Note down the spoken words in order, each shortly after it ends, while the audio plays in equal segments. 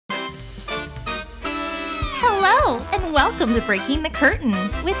Hello, and welcome to Breaking the Curtain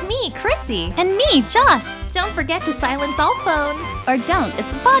with me, Chrissy. And me, Joss. Don't forget to silence all phones. Or don't, it's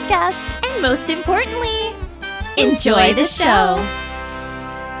a podcast. And most importantly, enjoy the show.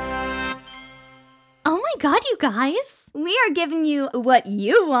 Oh my god, you guys! We are giving you what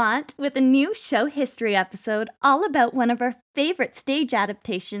you want with a new show history episode all about one of our favorite stage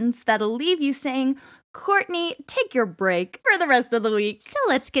adaptations that'll leave you saying, Courtney, take your break for the rest of the week. So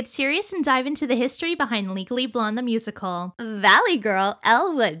let's get serious and dive into the history behind Legally Blonde the musical. Valley girl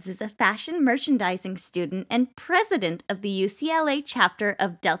Elle Woods is a fashion merchandising student and president of the UCLA chapter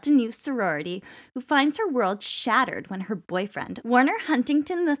of Delta Nu sorority who finds her world shattered when her boyfriend, Warner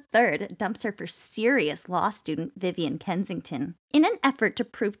Huntington III, dumps her for serious law student Vivian Kensington. In an effort to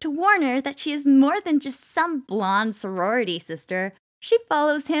prove to Warner that she is more than just some blonde sorority sister, she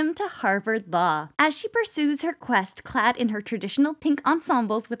follows him to Harvard Law. As she pursues her quest clad in her traditional pink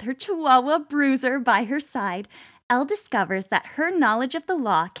ensembles with her Chihuahua Bruiser by her side, Elle discovers that her knowledge of the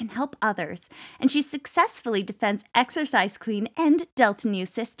law can help others, and she successfully defends Exercise Queen and Delta Nu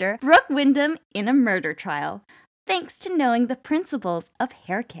sister, Brooke Wyndham, in a murder trial, thanks to knowing the principles of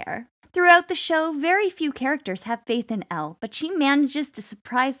hair care. Throughout the show, very few characters have faith in Elle, but she manages to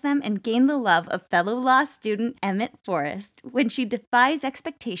surprise them and gain the love of fellow law student Emmett Forrest when she defies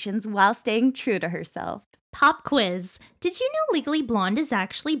expectations while staying true to herself. Pop quiz. Did you know Legally Blonde is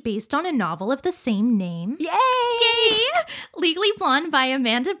actually based on a novel of the same name? Yay! Yay! Legally Blonde by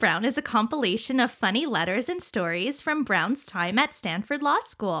Amanda Brown is a compilation of funny letters and stories from Brown's time at Stanford Law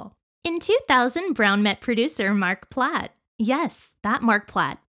School. In 2000, Brown met producer Mark Platt. Yes, that Mark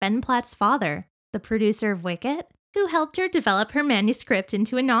Platt. Ben Platt's father, the producer of Wicked, who helped her develop her manuscript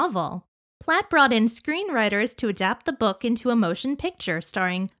into a novel. Platt brought in screenwriters to adapt the book into a motion picture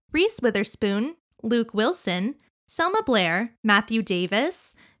starring Reese Witherspoon, Luke Wilson, Selma Blair, Matthew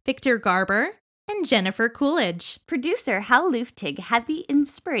Davis, Victor Garber, and Jennifer Coolidge. Producer Hal Luftig had the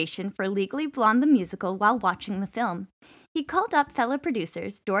inspiration for Legally Blonde the musical while watching the film. He called up fellow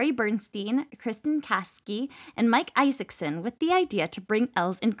producers Dory Bernstein, Kristen Kasky, and Mike Isaacson with the idea to bring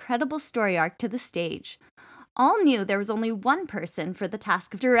Elle's incredible story arc to the stage. All knew there was only one person for the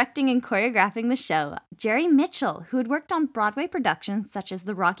task of directing and choreographing the show, Jerry Mitchell, who had worked on Broadway productions such as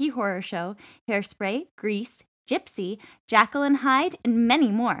The Rocky Horror Show, Hairspray, Grease, Gypsy, Jekyll and Hyde, and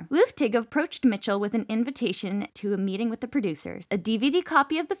many more. Luftig approached Mitchell with an invitation to a meeting with the producers. A DVD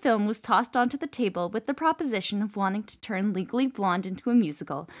copy of the film was tossed onto the table with the proposition of wanting to turn Legally Blonde into a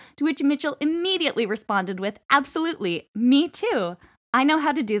musical, to which Mitchell immediately responded with, "Absolutely, me too. I know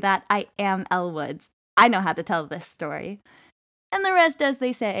how to do that. I am Elle Woods. I know how to tell this story." And the rest, as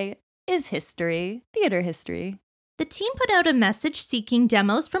they say, is history, theater history. The team put out a message seeking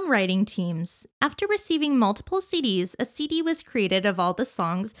demos from writing teams. After receiving multiple CDs, a CD was created of all the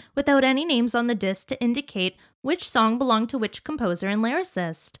songs without any names on the disc to indicate which song belonged to which composer and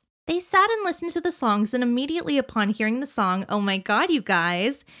lyricist. They sat and listened to the songs, and immediately upon hearing the song, "Oh my god, you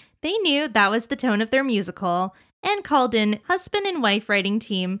guys," they knew that was the tone of their musical and called in husband and wife writing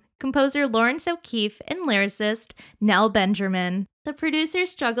team, composer Lawrence O'Keefe and lyricist Nell Benjamin. The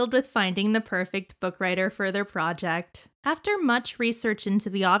producers struggled with finding the perfect book writer for their project. After much research into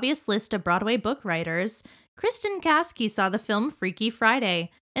the obvious list of Broadway book writers, Kristen Kasky saw the film Freaky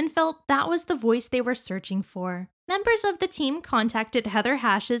Friday and felt that was the voice they were searching for. Members of the team contacted Heather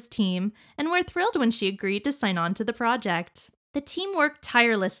Hash's team and were thrilled when she agreed to sign on to the project. The team worked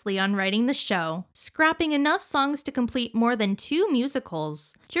tirelessly on writing the show, scrapping enough songs to complete more than 2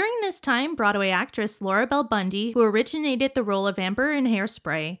 musicals. During this time, Broadway actress Laura Bell Bundy, who originated the role of Amber in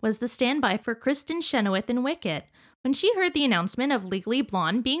Hairspray, was the standby for Kristen Chenoweth in Wicked, when she heard the announcement of Legally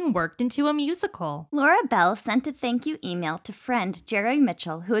Blonde being worked into a musical. Laura Bell sent a thank you email to friend Jerry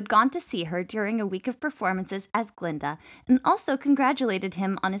Mitchell, who had gone to see her during a week of performances as Glinda, and also congratulated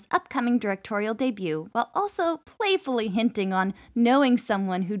him on his upcoming directorial debut, while also playfully hinting on knowing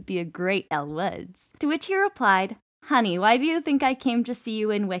someone who'd be a great Elle Woods. To which he replied, "Honey, why do you think I came to see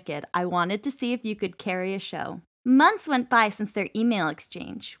you in Wicked? I wanted to see if you could carry a show." Months went by since their email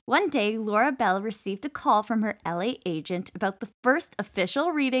exchange. One day, Laura Bell received a call from her LA agent about the first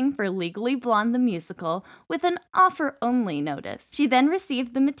official reading for Legally Blonde the musical with an offer-only notice. She then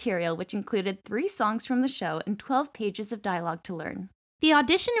received the material, which included 3 songs from the show and 12 pages of dialogue to learn. The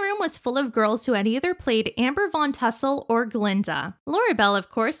audition room was full of girls who had either played Amber Von Tussle or Glinda. Laura Bell, of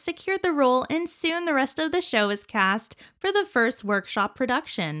course, secured the role, and soon the rest of the show was cast for the first workshop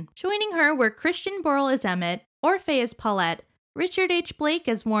production. Joining her were Christian Borle as Emmett, Orphe as Paulette, Richard H. Blake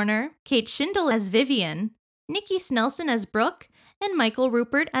as Warner, Kate Shindle as Vivian, Nikki Snelson as Brooke, and Michael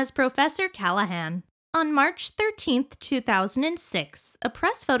Rupert as Professor Callahan. On March 13th, 2006, a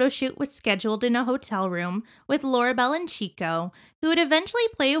press photo shoot was scheduled in a hotel room with Lorabelle and Chico, who would eventually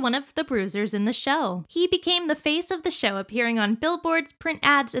play one of the bruisers in the show. He became the face of the show, appearing on billboards, print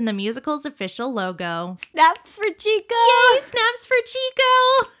ads, and the musical's official logo. Snaps for Chico! Yay, snaps for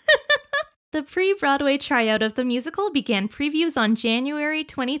Chico! The pre-Broadway tryout of the musical began previews on January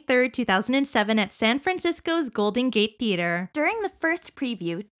 23, 2007 at San Francisco's Golden Gate Theater. During the first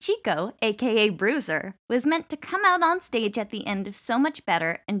preview, Chico, aka Bruiser, was meant to come out on stage at the end of So Much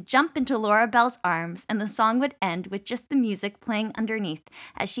Better and jump into Lorabelle's arms, and the song would end with just the music playing underneath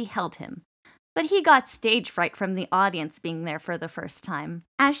as she held him. But he got stage fright from the audience being there for the first time.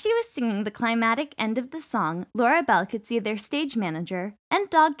 As she was singing the climactic end of the song, Lorabelle could see their stage manager and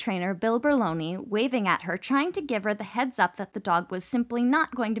dog trainer Bill Berloni waving at her, trying to give her the heads up that the dog was simply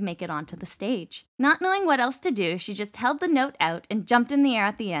not going to make it onto the stage. Not knowing what else to do, she just held the note out and jumped in the air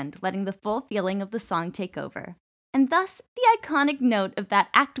at the end, letting the full feeling of the song take over. And thus, the iconic note of that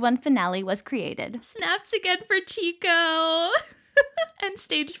Act 1 finale was created. Snaps again for Chico! And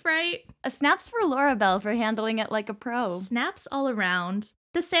stage fright. A snaps for Lorabelle for handling it like a pro. Snaps all around.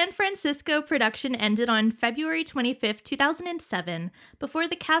 The San Francisco production ended on February 25, 2007, before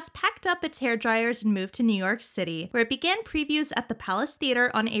the cast packed up its hairdryers and moved to New York City, where it began previews at the Palace Theater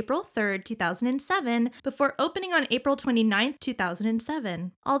on April 3, 2007, before opening on April 29,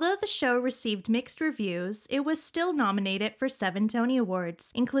 2007. Although the show received mixed reviews, it was still nominated for 7 Tony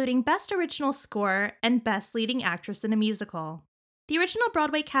Awards, including Best Original Score and Best Leading Actress in a Musical. The original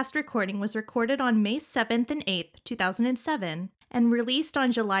Broadway cast recording was recorded on May 7th and 8th, 2007, and released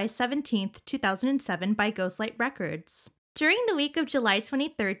on July 17th, 2007 by Ghostlight Records. During the week of July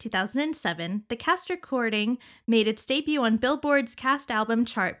 23rd, 2007, the cast recording made its debut on Billboard's cast album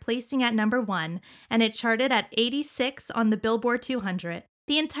chart, placing at number 1, and it charted at 86 on the Billboard 200.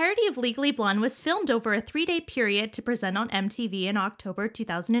 The entirety of Legally Blonde was filmed over a 3-day period to present on MTV in October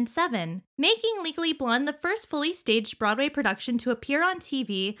 2007, making Legally Blonde the first fully staged Broadway production to appear on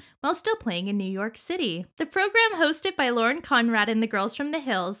TV while still playing in New York City. The program, hosted by Lauren Conrad and the Girls from the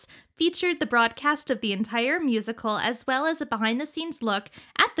Hills, featured the broadcast of the entire musical as well as a behind-the-scenes look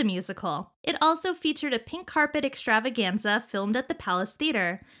at the musical. It also featured a pink carpet extravaganza filmed at the Palace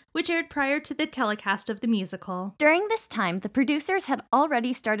Theater, which aired prior to the telecast of the musical. During this time, the producers had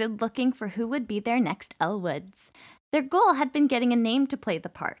already started looking for who would be their next Elle Woods. Their goal had been getting a name to play the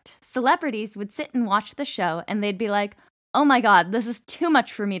part. Celebrities would sit and watch the show, and they'd be like, "Oh my god, this is too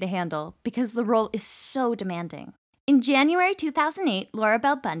much for me to handle," because the role is so demanding. In January 2008,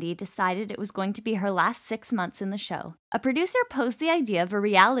 Lorabelle Bundy decided it was going to be her last 6 months in the show. A producer posed the idea of a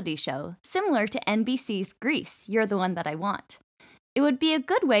reality show, similar to NBC's Grease, You're the One That I Want. It would be a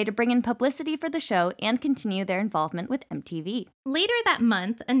good way to bring in publicity for the show and continue their involvement with MTV. Later that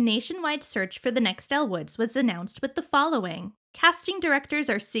month, a nationwide search for the next Elle Woods was announced with the following. Casting directors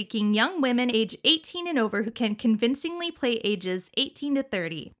are seeking young women age 18 and over who can convincingly play ages 18 to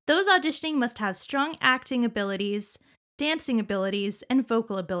 30. Those auditioning must have strong acting abilities, dancing abilities, and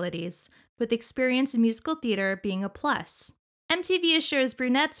vocal abilities, with experience in musical theater being a plus. MTV assures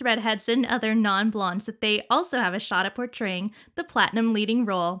brunettes, redheads, and other non-blondes that they also have a shot at portraying the platinum leading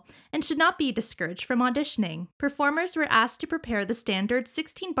role and should not be discouraged from auditioning. Performers were asked to prepare the standard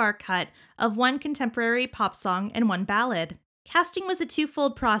 16-bar cut of 1 contemporary pop song and 1 ballad. Casting was a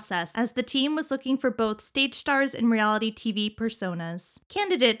twofold process, as the team was looking for both stage stars and reality TV personas.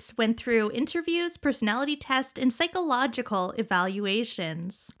 Candidates went through interviews, personality tests, and psychological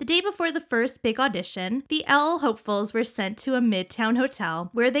evaluations. The day before the first big audition, the Elle hopefuls were sent to a midtown hotel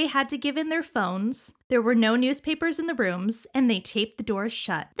where they had to give in their phones. There were no newspapers in the rooms, and they taped the doors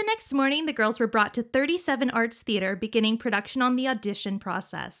shut. The next morning, the girls were brought to 37 Arts Theater, beginning production on the audition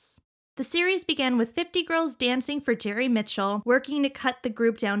process. The series began with 50 girls dancing for Jerry Mitchell, working to cut the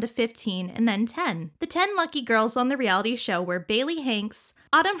group down to 15 and then 10. The 10 lucky girls on the reality show were Bailey Hanks,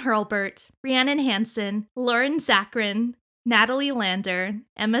 Autumn Hurlbert, Rhiannon Hansen, Lauren Zachrin, Natalie Lander,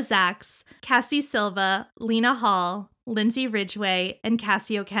 Emma Zacks, Cassie Silva, Lena Hall, Lindsay Ridgway, and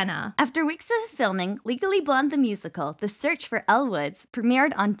Cassie O'Kenna. After weeks of filming, Legally Blonde the Musical, The Search for Elle Woods,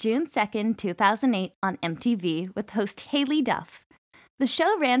 premiered on June 2nd, 2008 on MTV with host Haley Duff. The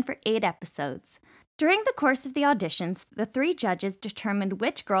show ran for 8 episodes. During the course of the auditions, the 3 judges determined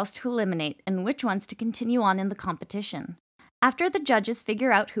which girls to eliminate and which ones to continue on in the competition. After the judges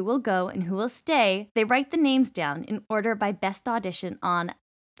figure out who will go and who will stay, they write the names down in order by best audition on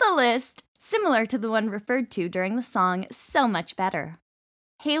the list, similar to the one referred to during the song So Much Better.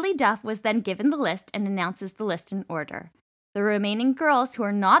 Haley Duff was then given the list and announces the list in order. The remaining girls who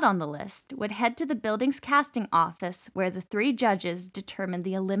are not on the list would head to the building's casting office where the 3 judges determined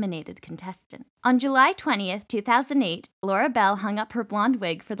the eliminated contestant. On July 20th, 2008, Laura Bell hung up her blonde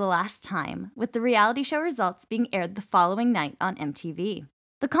wig for the last time, with the reality show results being aired the following night on MTV.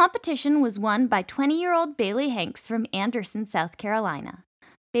 The competition was won by 20-year-old Bailey Hanks from Anderson, South Carolina.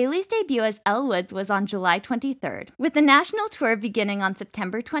 Bailey's debut as Elle Woods was on July 23rd. With the national tour beginning on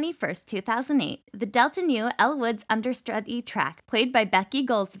September 21st, 2008, the Delta Nu Elle Woods understudy track, played by Becky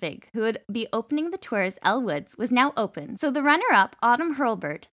Gulsvig, who would be opening the tour as Elle Woods, was now open, so the runner-up, Autumn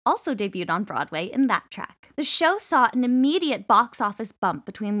Hurlburt, also debuted on Broadway in that track. The show saw an immediate box office bump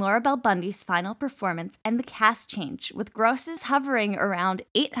between Laura Bell Bundy's final performance and the cast change, with grosses hovering around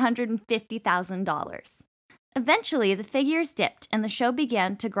 $850,000. Eventually, the figures dipped and the show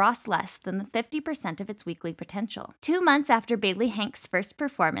began to gross less than the 50% of its weekly potential. 2 months after Bailey Hanks' first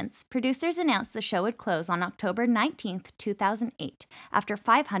performance, producers announced the show would close on October 19th, 2008, after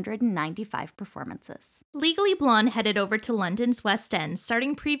 595 performances. Legally Blonde headed over to London's West End,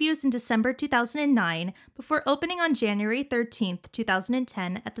 starting previews in December 2009 before opening on January 13th,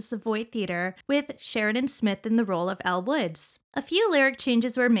 2010 at the Savoy Theatre with Sheridan Smith in the role of Elle Woods. A few lyric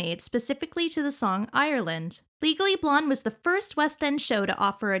changes were made specifically to the song Ireland. Legally Blonde was the first West End show to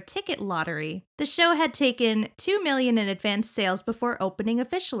offer a ticket lottery. The show had taken $2 million in advance sales before opening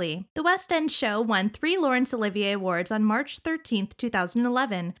officially. The West End show won 3 Laurence Olivier Awards on March 13,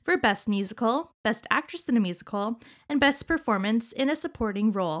 2011 for Best Musical, Best Actress in a Musical, and Best Performance in a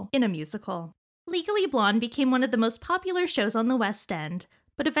Supporting Role in a Musical. Legally Blonde became one of the most popular shows on the West End,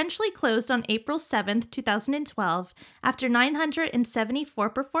 but eventually closed on April 7, 2012 after 974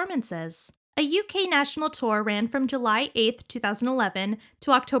 performances. A UK national tour ran from July 8, 2011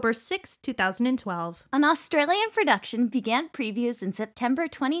 to October 6, 2012. An Australian production began previews in September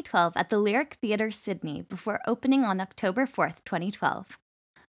 2012 at the Lyric Theatre Sydney before opening on October 4, 2012.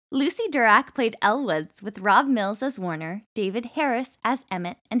 Lucy Durack played Elle Woods with Rob Mills as Warner, David Harris as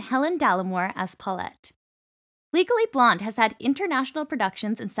Emmett, and Helen Dallimore as Paulette. Legally Blonde has had international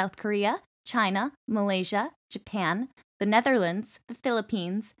productions in South Korea, China, Malaysia, Japan, the Netherlands, the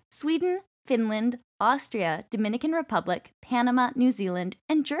Philippines, Sweden, Finland, Austria, Dominican Republic, Panama, New Zealand,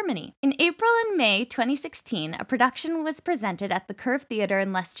 and Germany. In April and May 2016, a production was presented at the Curve Theatre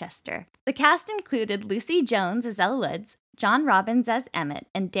in Leicester. The cast included Lucy Jones as Elle Woods, John Robbins as Emmett,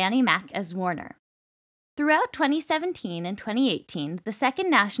 and Danny Mac as Warner. Throughout 2017 and 2018, the second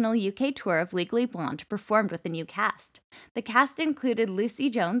national UK tour of Legally Blonde performed with a new cast. The cast included Lucy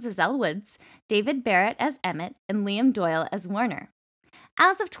Jones as Elle Woods, David Barrett as Emmett, and Liam Doyle as Warner.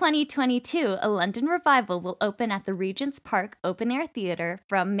 As of 2022, a London revival will open at the Regent's Park Open Air Theatre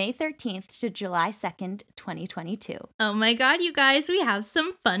from May 13th to July 2nd, 2022. Oh my god, you guys, we have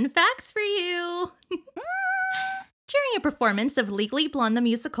some fun facts for you! During a performance of Legally Blonde the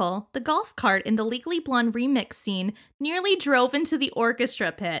musical, the golf cart in the Legally Blonde remix scene nearly drove into the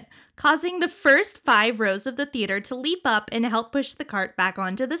orchestra pit, causing the first 5 rows of the theater to leap up and help push the cart back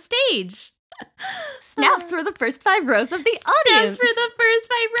onto the stage. Snaps for the first 5 rows of the audience. Snaps for the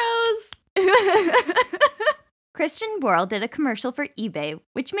first 5 rows. Christian Borle did a commercial for eBay,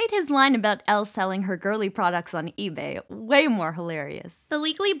 which made his line about Elle selling her girly products on eBay way more hilarious. The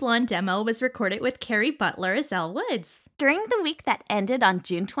Legally Blonde demo was recorded with Carrie Butler as Elle Woods. During the week that ended on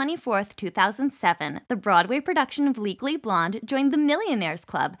June 24th, 2007, the Broadway production of Legally Blonde joined the Millionaires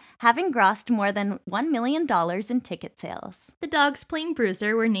Club, having grossed more than $1 million in ticket sales. The dogs playing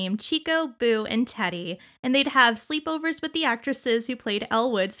Bruiser were named Chico, Boo, and Teddy, and they'd have sleepovers with the actresses who played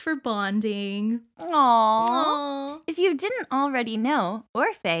Elle Woods for bonding. Aww. If you didn't already know,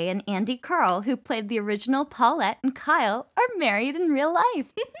 Orfeh and Andy Carl, who played the original Paulette and Kyle, are married in real life.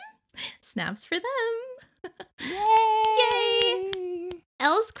 Snaps for them. Yay! Yay!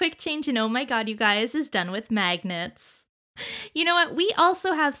 Elle's quick change in Oh My God, you guys is done with magnets. You know what? We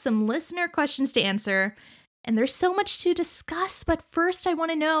also have some listener questions to answer, and there's so much to discuss, but first I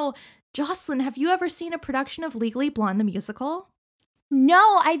want to know, Jocelyn, have you ever seen a production of Legally Blonde the musical?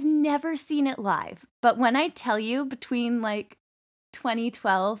 No, I've never seen it live. But when I tell you between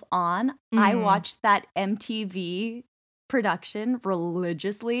 2012 on, I watched that MTV production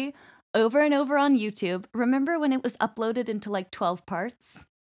religiously over and over on YouTube. Remember when it was uploaded into 12 parts?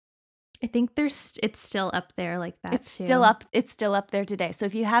 I think it's still up there like that it's too. It's still up there today. So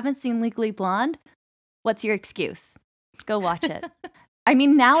if you haven't seen Legally Blonde, what's your excuse? Go watch it. I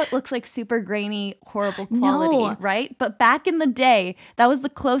mean, now it looks like super grainy, horrible quality, right? But back in the day, that was the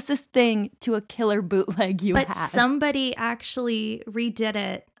closest thing to a killer bootleg you had. But somebody actually redid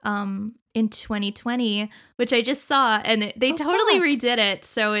it in 2020, which I just saw, and they totally redid it.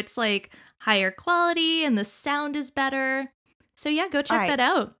 So it's higher quality and the sound is better. So yeah, go check right. that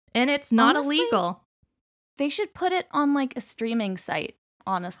out. And it's not Honestly, illegal. They should put it on like a streaming site,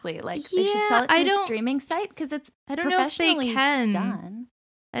 honestly. Like they should Yeah, sell it to a streaming site because it's I don't know if they professionally can. done.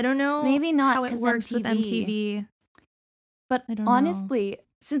 I don't know Maybe not how it 'cause works with MTV. MTV. But I don't know. honestly,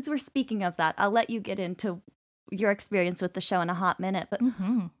 since we're speaking of that, I'll let you get into your experience with the show in a hot minute. But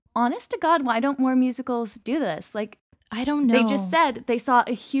honest to God, why don't more musicals do this? Like, I don't know. they just said they saw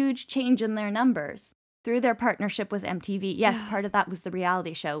a huge change in their numbers through their partnership with MTV. Yes, Yeah. part of that was the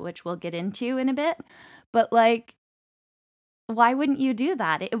reality show, which we'll get into in a bit. But like, why wouldn't you do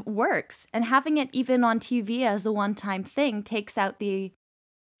that? It works. And having it even on TV as a one-time thing takes out the,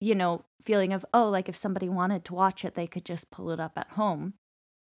 you know, feeling of, oh, like if somebody wanted to watch it, they could just pull it up at home.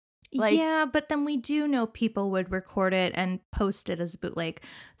 Like, yeah, but then we do know people would record it and post it as bootleg.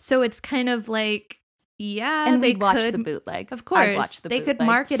 So it's kind of like, yeah, and they we'd watch could, the bootleg. of I'd course, watch the they could bootleg.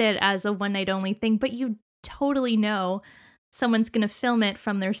 market it as a one night only thing, but you totally know someone's going to film it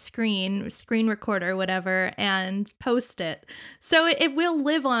from their screen recorder, whatever, and post it. So it will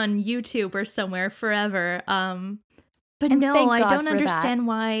live on YouTube or somewhere forever. But And no, thank I God don't for understand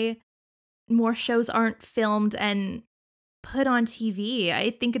why more shows aren't filmed and put on TV. I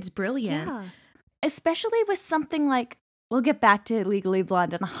think it's brilliant. Yeah. Especially with something like, we'll get back to Legally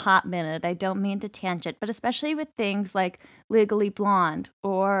Blonde in a hot minute. I don't mean to tangent, but especially with things like Legally Blonde,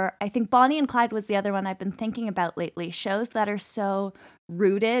 or I think Bonnie and Clyde was the other one I've been thinking about lately. Shows that are so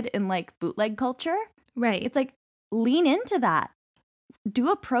rooted in like bootleg culture. Right. It's like, lean into that. Do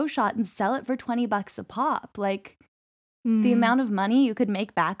a pro shot and sell it for $20 a pop. Like, the amount of money you could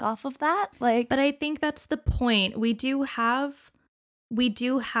make back off of that. Like, but I think that's the point. We do have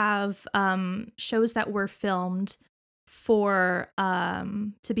shows that were filmed for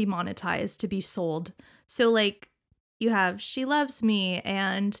to be monetized, to be sold. So like you have She Loves Me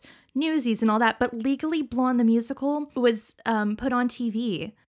and Newsies and all that, but Legally Blonde the musical was put on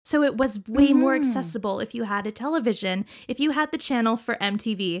TV. So it was way more accessible if you had a television, if you had the channel for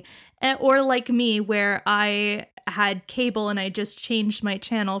MTV, or like me where I had cable and I just changed my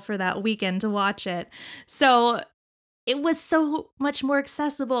channel for that weekend to watch it. So it was so much more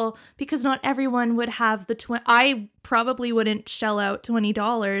accessible because not everyone would have the I probably wouldn't shell out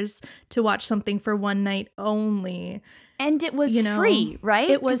 $20 to watch something for one night only. And it was free, right?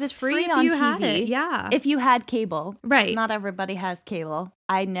 It was free if on you TV, had it, yeah. If you had cable. Right. Not everybody has cable.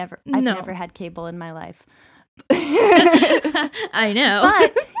 I've never had cable in my life. I know.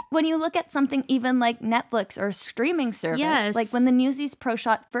 But when you look at something even like Netflix or a streaming service, yes. like when the Newsies Pro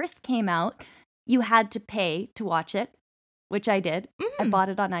Shot first came out, you had to pay to watch it, which I did. I bought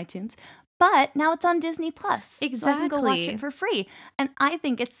it on iTunes. But now it's on Disney Plus. Exactly. So I can go watch it for free. And I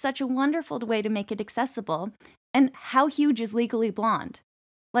think it's such a wonderful way to make it accessible. And how huge is Legally Blonde?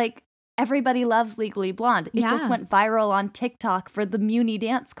 Like, everybody loves Legally Blonde. It just went viral on TikTok for the Muni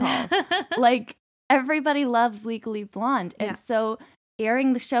dance call. Like, everybody loves Legally Blonde. And so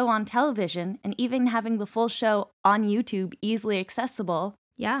airing the show on television and even having the full show on YouTube easily accessible.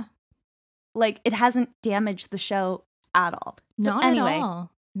 Yeah. Like, it hasn't damaged the show at all. Not at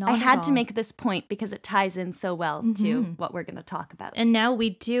all. I had to make this point because it ties in so well to what we're going to talk about. And now we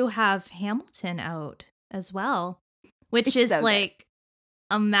do have Hamilton out as well, which is so like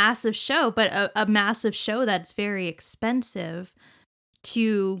a massive show, but a massive show that's very expensive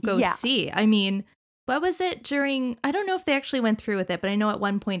to go see. I mean, what was it during, I don't know if they actually went through with it, but I know at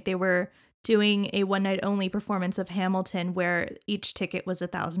one point they were doing a one night only performance of Hamilton where each ticket was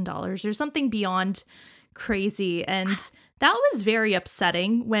 $1,000 or something beyond crazy. And that was very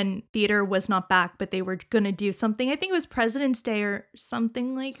upsetting when theater was not back, but they were going to do something. I think it was President's Day or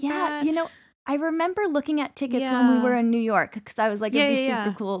something like that. Yeah, you know, I remember looking at tickets when we were in New York because I was like, it'd be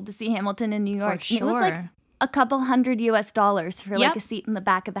super cool to see Hamilton in New York. For sure. And it was like a couple $100 US for like a seat in the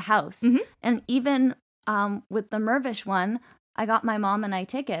back of the house. And even with the Mirvish one, I got my mom and I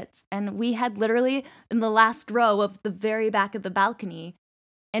tickets, and we had literally in the last row of the very back of the balcony,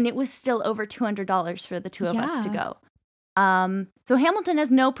 and it was still over $200 for the two of us to go. So Hamilton has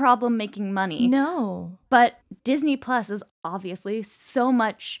no problem making money. No. But Disney Plus is obviously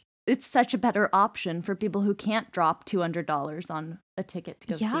it's such a better option for people who can't drop $200 on a ticket to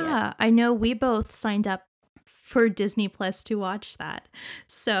go see it. Yeah, I know we both signed up for Disney Plus to watch that.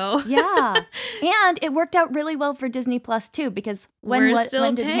 So yeah, and it worked out really well for Disney Plus too, because when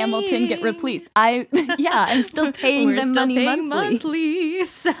did Hamilton get replaced? I'm still paying them money monthly.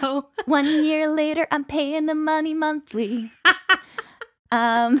 So 1 year later, I'm paying them money monthly.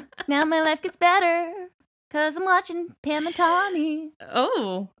 Now my life gets better. 'cause I'm watching Pam and Tommy.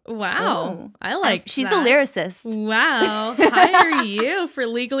 Oh, wow. Oh. I like She's that. a lyricist. Wow. Hire you for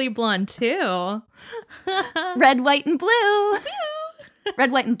Legally Blonde too. Red, white, and blue.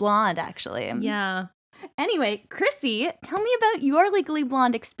 Red, white, and blonde, actually. Yeah. Anyway, Chrissy, tell me about your Legally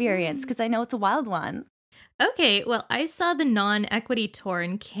Blonde experience, because I know it's a wild one. Okay, well, I saw the non-equity tour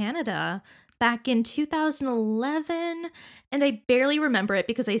in Canada back in 2011, and I barely remember it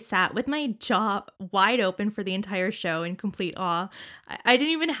because I sat with my jaw wide open for the entire show in complete awe. I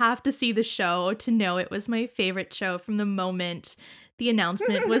didn't even have to see the show to know it was my favorite show from the moment the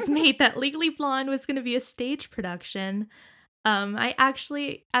announcement was made that Legally Blonde was going to be a stage production. I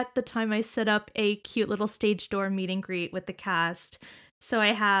actually, at the time, I set up a cute little stage door meet and greet with the cast. So I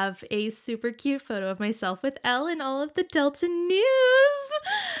have a super cute photo of myself with Elle and all of the Delta News.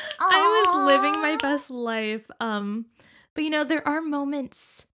 I was living my best life. But there are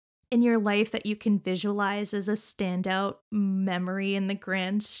moments in your life that you can visualize as a standout memory in the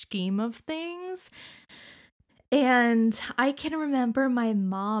grand scheme of things. And I can remember my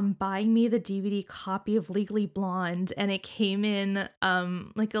mom buying me the DVD copy of Legally Blonde, and it came in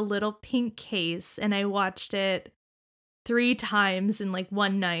like a little pink case, and I watched it 3 times in like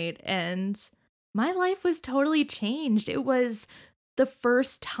one night, and my life was totally changed. It was the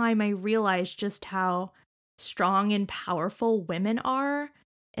first time I realized just how strong and powerful women are,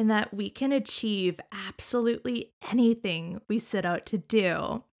 and that we can achieve absolutely anything we set out to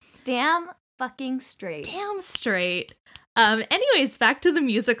do. Damn fucking straight. Damn straight. Anyways, back to the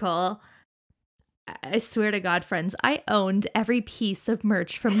musical. I swear to God, friends, I owned every piece of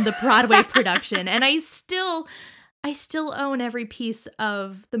merch from the Broadway production, and I still own every piece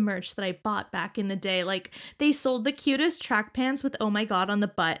of the merch that I bought back in the day. Like, they sold the cutest track pants with "Oh my God" on the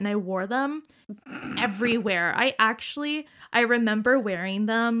butt, and I wore them everywhere. I remember wearing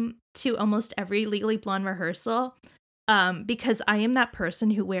them to almost every Legally Blonde rehearsal. Because I am that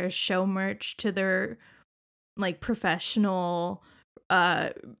person who wears show merch to their like professional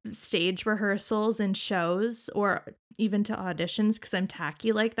stage rehearsals and shows, or even to auditions, because I'm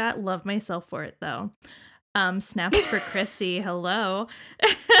tacky like that. Love myself for it though. Snaps for Chrissy. Hello.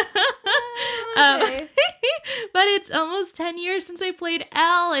 Okay. But it's almost 10 years since I played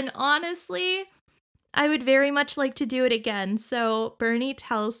Elle, and honestly, I would very much like to do it again. So Bernie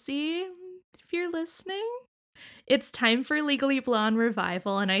Telsey, if you're listening, it's time for Legally Blonde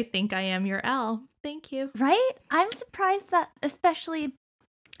revival, and I think I am your Elle. Thank you. Right? I'm surprised that, especially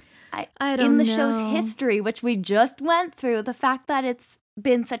I don't in the know. show's history, which we just went through, the fact that it's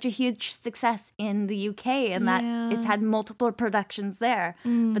been such a huge success in the UK and that it's had multiple productions there.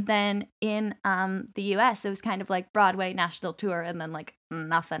 But then in the US, it was kind of like Broadway national tour and then like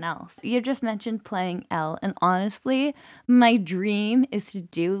nothing else. You just mentioned playing Elle, and honestly, my dream is to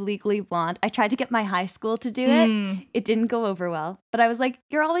do Legally Blonde. I tried to get my high school to do it. It didn't go over well. But I was like,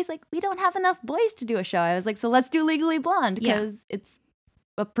 you're always like, we don't have enough boys to do a show. I was like, so let's do Legally Blonde because it's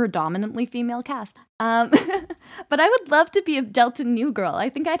a predominantly female cast. But I would love to be a Delta New girl. I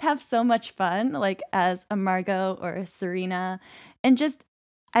think I'd have so much fun, like as a Margot or a Serena. And just,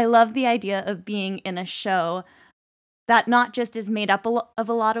 I love the idea of being in a show that not just is made up of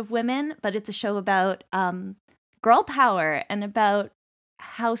a lot of women, but it's a show about girl power and about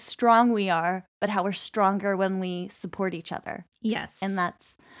how strong we are, but how we're stronger when we support each other. Yes. And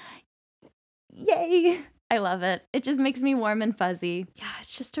that's, yay. I love it. It just makes me warm and fuzzy. Yeah,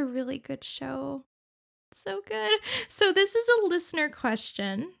 it's just a really good show. So good. So this is a listener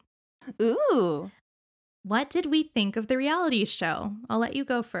question. Ooh. What did we think of the reality show? I'll let you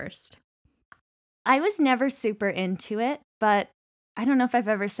go first. I was never super into it, but I don't know if I've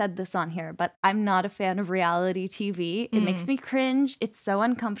ever said this on here, but I'm not a fan of reality TV. It makes me cringe. It's so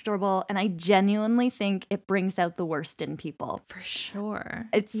uncomfortable. And I genuinely think it brings out the worst in people. For sure.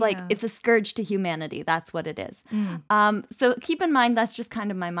 It's like, it's a scourge to humanity. That's what it is. So keep in mind, that's just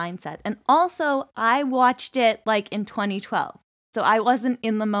kind of my mindset. And also, I watched it like in 2012. So I wasn't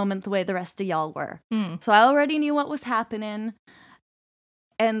in the moment the way the rest of y'all were. So I already knew what was happening.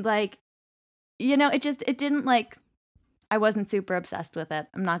 And like, you know, it didn't like, I wasn't super obsessed with it.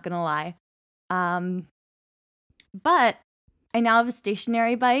 I'm not going to lie. But I now have a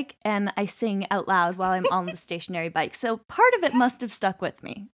stationary bike and I sing out loud while I'm on the stationary bike. So part of it must have stuck with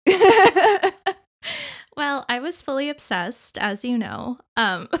me. Well, I was fully obsessed, as you know.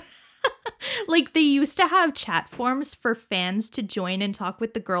 Like, they used to have chat forums for fans to join and talk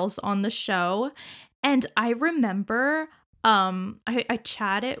with the girls on the show. And I remember I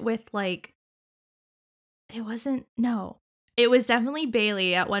chatted with like, it was definitely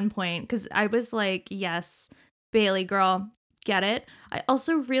Bailey at one point, because I was like, yes, Bailey girl, get it. I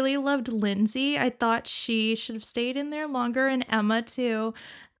also really loved Lindsay. I thought she should have stayed in there longer, and Emma too.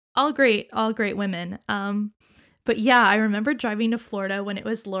 All great women. But yeah, I remember driving to Florida when it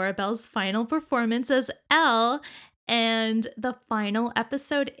was Laura Bell's final performance as Elle, and the final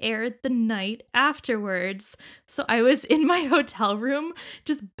episode aired the night afterwards. So I was in my hotel room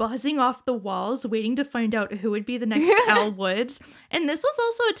just buzzing off the walls, waiting to find out who would be the next Elle Woods. And this was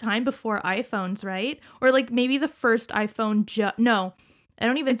also a time before iPhones, right? Or like maybe the first iPhone. No, I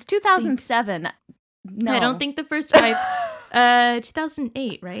don't even. It's 2007. No, I don't think the first iPhone.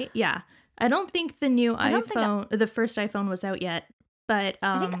 2008, right? Yeah. I don't think the new iPhone, the first iPhone was out yet, but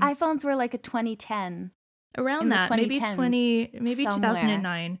I think iPhones were like a 2010. Around that, maybe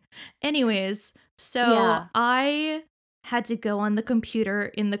 2009. Anyways, so Yeah. I had to go on the computer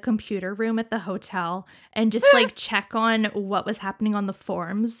in the computer room at the hotel and just like check on what was happening on the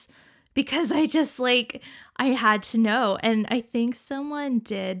forums because I just like I had to know. And I think someone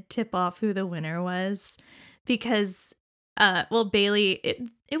did tip off who the winner was because well, Bailey,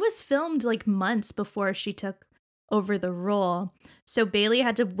 it was filmed like months before she took over the role. So Bailey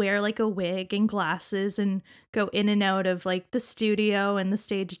had to wear like a wig and glasses and go in and out of like the studio and the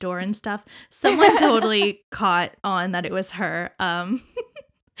stage door and stuff. Someone totally caught on that it was her.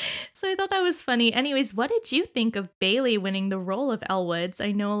 So I thought that was funny. Anyways, what did you think of Bailey winning the role of Elle Woods?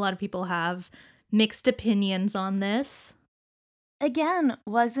 I know a lot of people have mixed opinions on this. Again,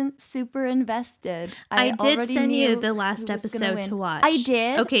 wasn't super invested. I did send you the last episode to watch. I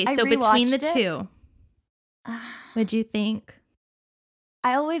did. Okay, so between the two, what'd you think?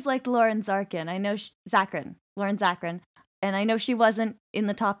 I always liked Lauren Zakrin. I know Lauren Zakrin, and I know she wasn't in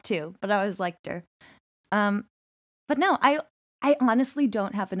the top 2, but I always liked her. But no, I honestly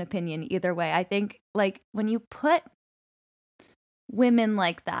don't have an opinion either way. I think like when you put women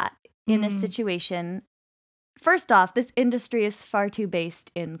like that in a situation. First off, this industry is far too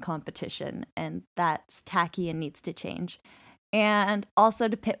based in competition, and that's tacky and needs to change. And also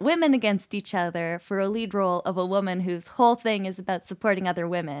to pit women against each other for a lead role of a woman whose whole thing is about supporting other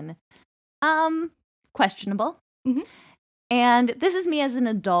women. Questionable. Mm-hmm. And this is me as an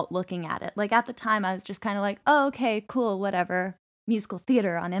adult looking at it. Like at the time, I was just kind of like, oh, okay, cool, whatever. Musical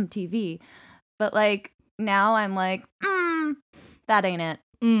theater on MTV. But like now I'm like, that ain't it.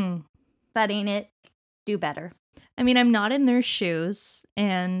 That ain't it. Do better. I mean, I'm not in their shoes,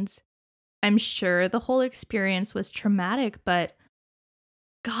 and I'm sure the whole experience was traumatic, but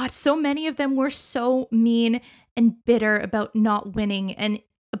God, so many of them were so mean and bitter about not winning and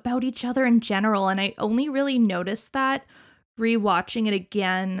about each other in general. And I only really noticed that rewatching it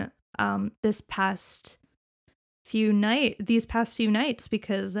again these past few nights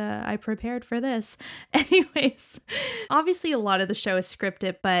because I prepared for this. Anyways, obviously a lot of the show is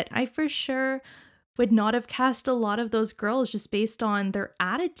scripted, but I for sure would not have cast a lot of those girls just based on their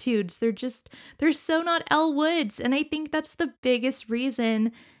attitudes. They're so not Elle Woods. And I think that's the biggest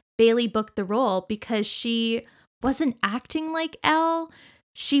reason Bailey booked the role, because she wasn't acting like Elle.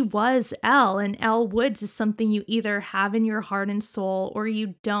 She was Elle, and Elle Woods is something you either have in your heart and soul or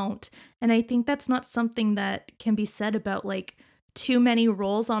you don't. And I think that's not something that can be said about like too many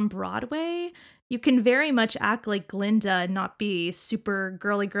roles on Broadway. You can very much act like Glinda and not be super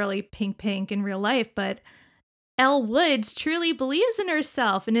girly, pink in real life, but Elle Woods truly believes in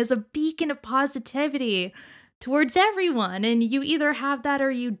herself and is a beacon of positivity towards everyone, and you either have that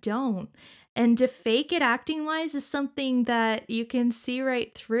or you don't. And to fake it acting-wise is something that you can see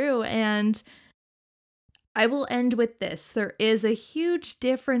right through, and I will end with this. There is a huge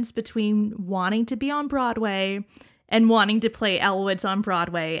difference between wanting to be on Broadway and wanting to play Elle Woods on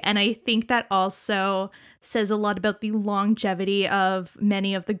Broadway. And I think that also says a lot about the longevity of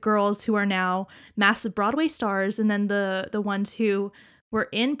many of the girls who are now massive Broadway stars, and then the ones who were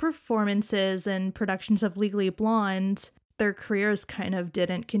in performances and productions of Legally Blonde, their careers kind of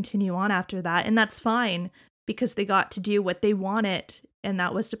didn't continue on after that. And that's fine, because they got to do what they wanted, and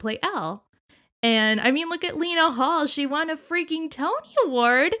that was to play Elle. And I mean, look at Lena Hall. She won a freaking Tony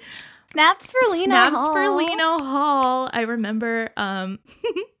Award. Snaps for Lena Hall. I remember, No, I'm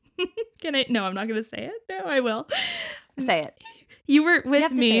not going to say it. No, I will. Say it. You were with you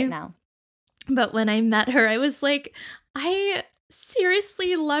have to me. say it now. But when I met her, I was like, I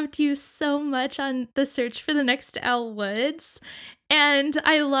seriously loved you so much on the search for the next Elle Woods. And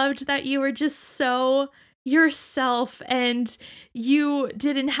I loved that you were just so yourself, and you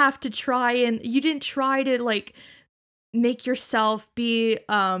didn't have to try, and you didn't try to like make yourself be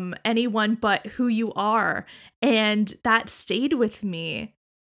anyone but who you are. And that stayed with me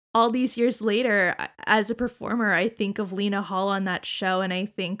all these years later. As a performer, I think of Lena Hall on that show, and I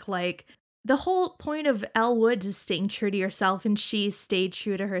think like the whole point of Elle Woods is staying true to yourself, and she stayed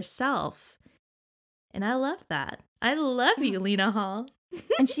true to herself. And I love that. I love you, Lena Hall.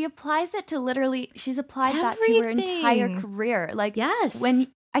 And she applies it to literally, she's applied that to her entire Everything. career. Like, Yes. when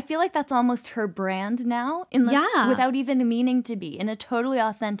I feel like that's almost her brand now, without even meaning to be, in a totally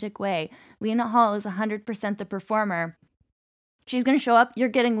authentic way. Lena Hall is 100% the performer. She's going to show up, you're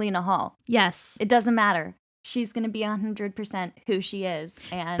getting Lena Hall. Yes. It doesn't matter. She's going to be 100% who she is.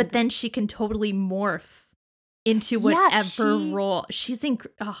 But then she can totally morph into whatever role. She's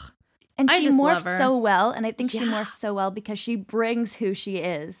and I she just love morphs her. so well, and I think she morphs so well because she brings who she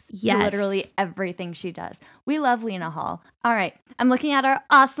is to literally everything she does. We love Lena Hall. All right, I'm looking at our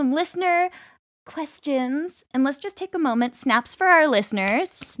awesome listener questions, and let's just take a moment. Snaps for our listeners.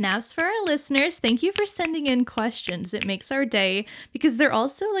 Snaps for our listeners. Thank you for sending in questions. It makes our day because they're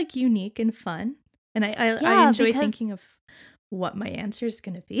also like unique and fun, and I enjoy thinking of what my answer is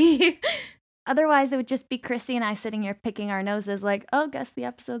going to be. Otherwise, it would just be Chrissy and I sitting here picking our noses like, oh, guess the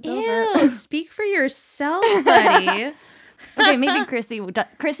episode's Ew, over. Speak for yourself, buddy. Okay, maybe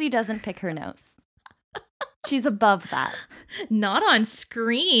Chrissy doesn't pick her nose. She's above that. Not on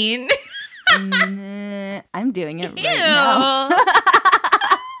screen. I'm doing it right now.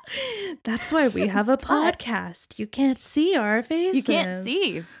 That's why we have a podcast. You can't see our faces. You can't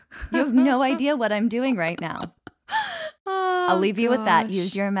see. You have no idea what I'm doing right now. Oh, I'll leave you with that.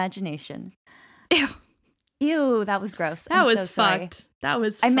 Use your imagination. Ew, that was gross. That was so sorry. fucked. That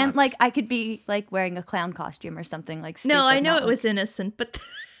was I meant like I could be like wearing a clown costume or something like stupid. No, I know it was innocent, but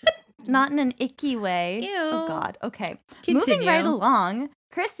not in an icky way. Ew. Oh God. Okay. Continue. Moving right along.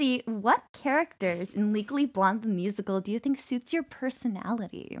 Chrissy, what characters in Legally Blonde the musical do you think suits your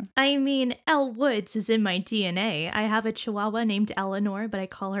personality? I mean, Elle Woods is in my DNA. I have a chihuahua named Eleanor, but I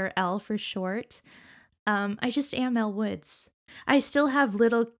call her Elle for short. I just am Elle Woods. I still have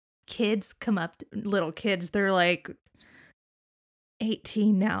little kids come up. Little kids, they're like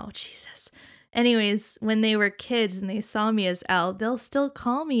 18 now. Jesus. Anyways, when they were kids and they saw me as Elle, they'll still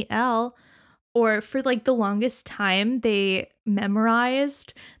call me Elle. Or for like the longest time, they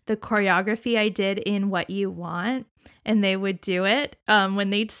memorized the choreography I did in What You Want, and they would do it when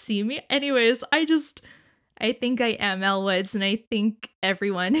they'd see me. Anyways, I think I am Elle Woods, and I think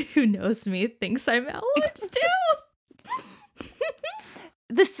everyone who knows me thinks I'm Elle Woods too.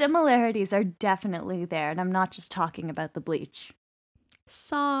 The similarities are definitely there, and I'm not just talking about the bleach.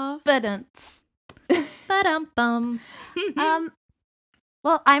 Soft. Ba-dum-bum.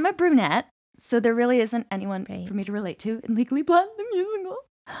 Well, I'm a brunette, so there really isn't anyone for me to relate to in Legally Blonde the musical.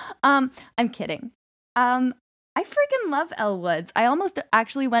 I'm kidding. I freaking love Elle Woods. I almost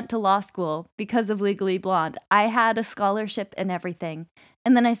actually went to law school because of Legally Blonde. I had a scholarship and everything.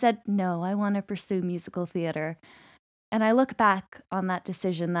 And then I said, no, I want to pursue musical theater. And I look back on that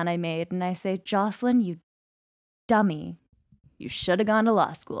decision that I made and I say, Jocelyn, you dummy. You should have gone to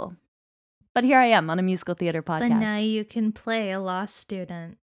law school. But here I am on a musical theater podcast. But now you can play a law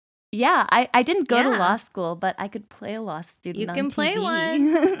student. Yeah, I didn't go to law school, but I could play a law student. You on can TV. play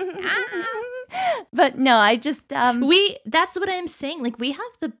one. But no, I just that's what I'm saying. Like, we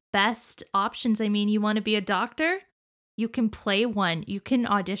have the best options. I mean, you want to be a doctor? You can play one. You can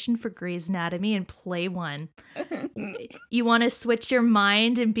audition for Grey's Anatomy and play one. You want to switch your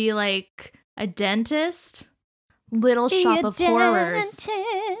mind and be like a dentist? Little Shop of Horrors.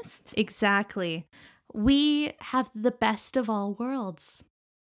 Exactly. We have the best of all worlds.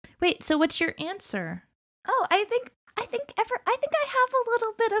 Wait, so what's your answer? Oh, I think I have a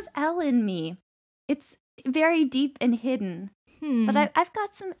little bit of Elle in me. It's very deep and hidden. But I've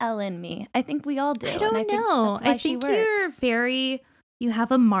got some Elle in me. I think we all do. I don't know. I think you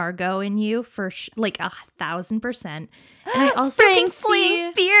have a Margot in you for like 1,000%. And I also can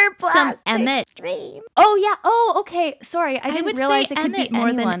see some Emmett. Extreme. Oh, yeah. Oh, okay. Sorry. I didn't realize it could Emmett be more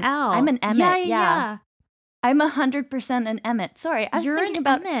anyone. than Elle. I'm an Emmett. Yeah. I'm 100% an Emmett. Sorry. I was thinking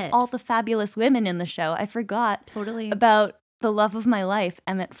about Emmett. all the fabulous women in the show. I forgot Totally about the love of my life,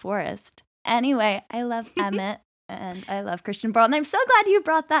 Emmett Forrest. Anyway, I love Emmett. And I love Christian Borle. And I'm so glad you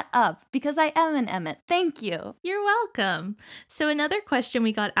brought that up because I am an Emmett. Thank you. You're welcome. So another question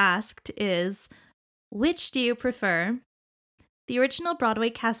we got asked is, which do you prefer? The original Broadway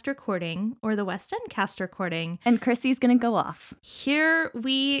cast recording or the West End cast recording? And Chrissy's going to go off. Here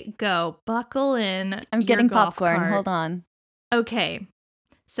we go. Buckle in. I'm getting popcorn. Hold on. Okay.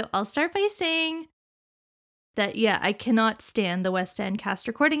 So I'll start by saying that, yeah, I cannot stand the West End cast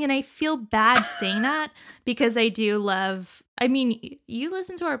recording, and I feel bad saying that because I do love, I mean, you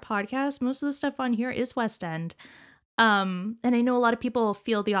listen to our podcast, most of the stuff on here is West End, and I know a lot of people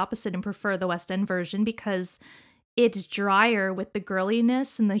feel the opposite and prefer the West End version because it's drier with the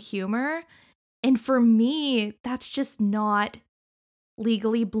girliness and the humor. And for me, that's just not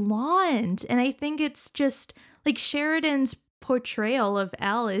Legally Blonde. And I think it's just like Sheridan's portrayal of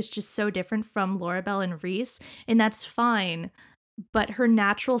Elle is just so different from Laurabelle and Reese, and that's fine. But her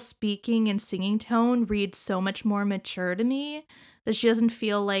natural speaking and singing tone reads so much more mature to me that she doesn't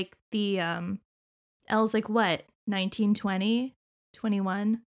feel like the Elle's like what, 19, 20,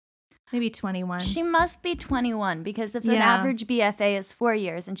 21? Maybe 21. She must be 21 because if an average BFA is 4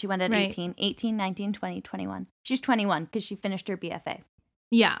 years and she went at 18, 19, 20, 21. She's 21 because she finished her BFA.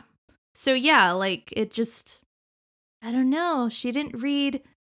 Yeah. So yeah, like it just, I don't know. She didn't read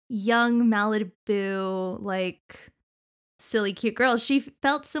young Malibu, like silly cute girl. She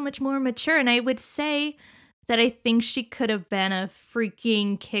felt so much more mature. And I would say that I think she could have been a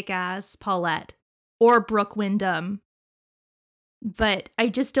freaking kick-ass Paulette or Brooke Wyndham. But I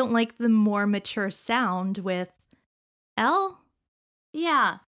just don't like the more mature sound with Elle.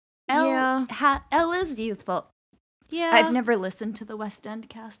 Yeah. Elle is youthful. Yeah. I've never listened to the West End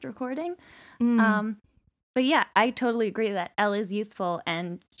cast recording. But yeah, I totally agree that Elle is youthful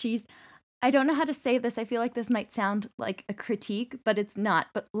and I don't know how to say this. I feel like this might sound like a critique, but it's not.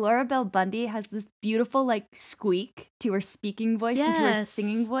 But Laurabelle Bundy has this beautiful like squeak to her speaking voice and to her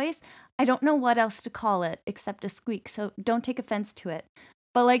singing voice. I don't know what else to call it except a squeak, so don't take offense to it.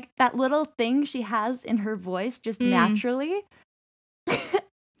 But like that little thing she has in her voice just naturally.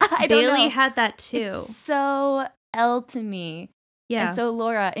 Bailey had that too. It's so Elle to me. Yeah. And so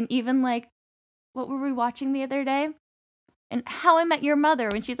Laura, and even like, what were we watching the other day? And How I Met Your Mother,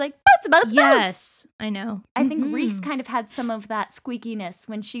 when she's like, boats, boats, boats. Yes, I know. I think Reese kind of had some of that squeakiness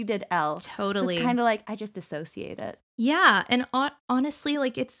when she did Elle. Totally. So it's kind of like, I just associate it. Yeah, and honestly,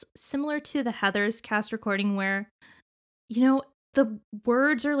 like it's similar to the Heathers cast recording where, you know, the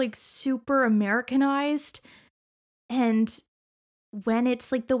words are like super Americanized, and when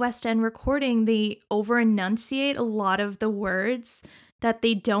it's like the West End recording, they over enunciate a lot of the words that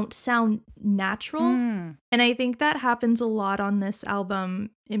they don't sound natural. And I think that happens a lot on this album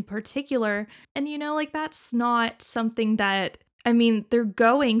in particular. And, you know, like that's not something that, I mean, they're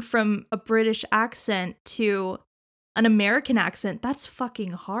going from a British accent to an American accent. That's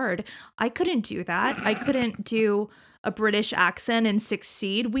fucking hard. I couldn't do that. I couldn't do a British accent and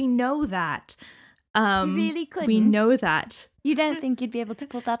succeed. We know that. You really couldn't. We know that. You don't think you'd be able to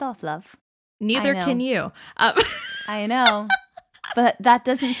pull that off, love? Neither can you. I know. But that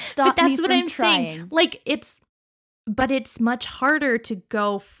doesn't stop me from trying. Saying. Like it's much harder to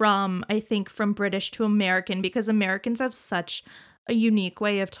go from, I think, from British to American because Americans have such a unique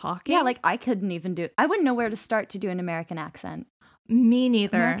way of talking. Yeah, like I couldn't even I wouldn't know where to start to do an American accent. Me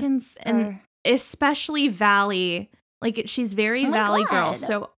neither. Americans and especially Valley. Like she's very Valley girl.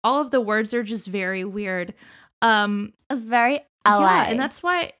 So all of the words are just very weird. It's very LA. Yeah, and that's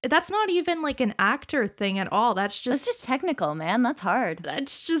why that's not even like an actor thing at all. That's just technical, man. That's hard.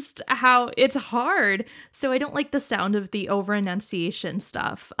 That's just how it's hard. So I don't like the sound of the over enunciation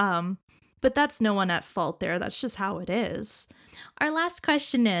stuff. But that's no one at fault there. That's just how it is. Our last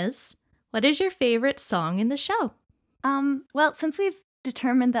question is, what is your favorite song in the show? Well, since we've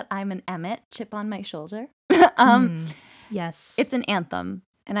determined that I'm an Emmett, chip on my shoulder. Yes. It's an anthem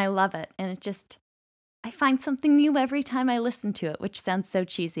and I love it. And I find something new every time I listen to it, which sounds so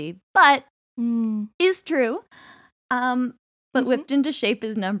cheesy, but is true. But Whipped into Shape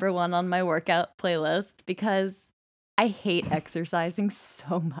is number one on my workout playlist because I hate exercising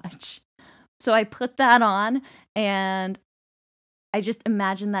so much. So I put that on and I just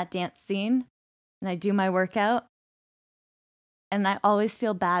imagine that dance scene and I do my workout and I always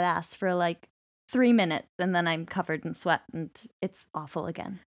feel badass for like 3 minutes and then I'm covered in sweat and it's awful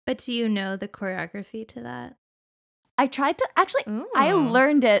again. But do you know the choreography to that? I tried to, actually, I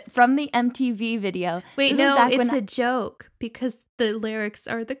learned it from the MTV video. Wait, no, it's a joke because the lyrics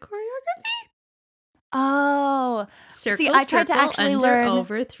are the choreography. Oh. Circle, I tried to actually learn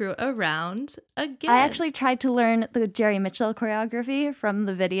over, through, around, again. I actually tried to learn the Jerry Mitchell choreography from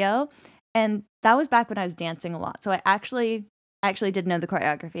the video, and that was back when I was dancing a lot. So I actually did know the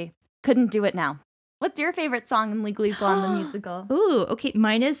choreography. Couldn't do it now. What's your favorite song in Legally Blonde, the musical? Ooh, okay.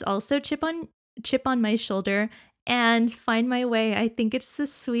 Mine is also Chip on My Shoulder and Find My Way. I think it's the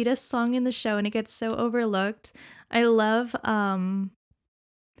sweetest song in the show and it gets so overlooked. I love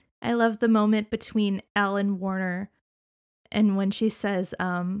the moment between Elle and Warner and when she says,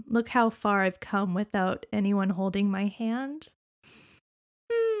 look how far I've come without anyone holding my hand.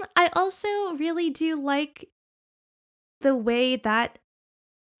 I also really do like the way that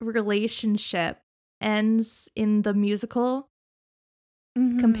relationship ends in the musical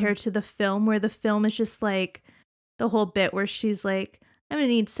compared to the film, where the film is just like the whole bit where she's like, I'm gonna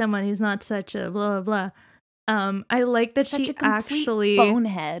need someone who's not such a blah blah. I like that Such she a complete actually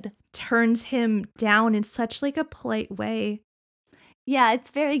bonehead. turns him down in such like a polite way. Yeah, it's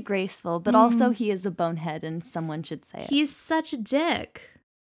very graceful, but also he is a bonehead and someone should say it. He's such a dick.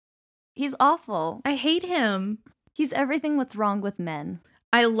 He's awful. I hate him. He's everything what's wrong with men.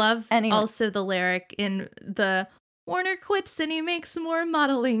 I love Anyway. also the lyric in the Warner quits and he makes more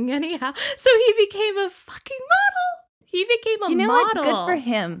modeling anyhow. So he became a fucking model. He became a You know model. what? Good for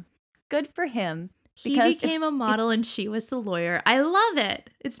him. Good for him. He became a model and she was the lawyer. I love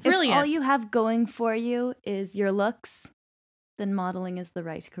it. It's brilliant. If all you have going for you is your looks, then modeling is the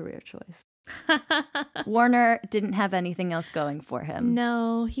right career choice. Warner didn't have anything else going for him.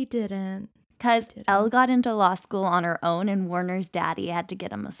 No, he didn't. Because Elle got into law school on her own and Warner's daddy had to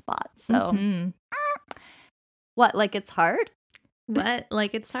get him a spot. So, What, like it's hard? What?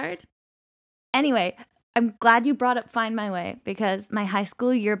 Like it's hard? Anyway, I'm glad you brought up Find My Way because my high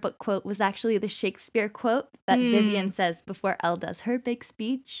school yearbook quote was actually the Shakespeare quote that Vivian says before Elle does her big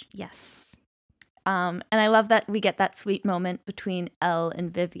speech. Yes. And I love that we get that sweet moment between Elle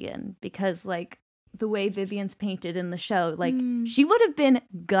and Vivian because, like, the way Vivian's painted in the show, like, she would have been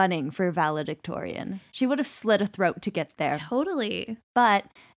gunning for valedictorian. She would have slit a throat to get there. Totally. But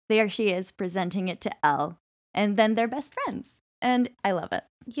there she is presenting it to Elle, and then they're best friends. And I love it.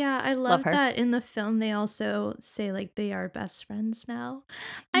 Yeah, I love her. that in the film they also say, like, they are best friends now.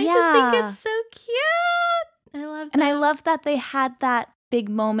 I just think it's so cute. I love that. And I love that they had that big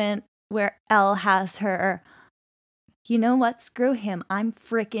moment where Elle has her, you know what, screw him, I'm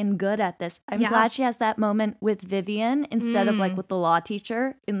freaking good at this. I'm glad she has that moment with Vivian instead of like with the law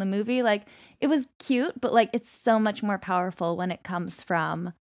teacher in the movie. Like, it was cute, but like it's so much more powerful when it comes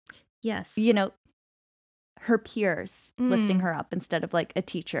from, you know, her peers lifting her up instead of like a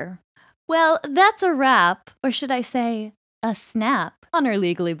teacher. Well, that's a wrap, or should I say a snap, on our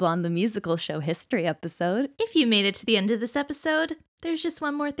Legally Blonde the Musical Show history episode. If you made it to the end of this episode, there's just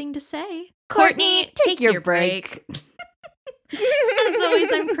one more thing to say. Courtney, take your break. As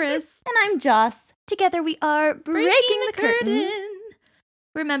always, I'm Chris. And I'm Joss. Together we are Breaking the Curtain.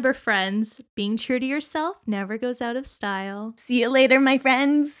 Remember, friends, being true to yourself never goes out of style. See you later, my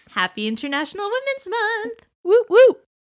friends. Happy International Women's Month. Woo woo.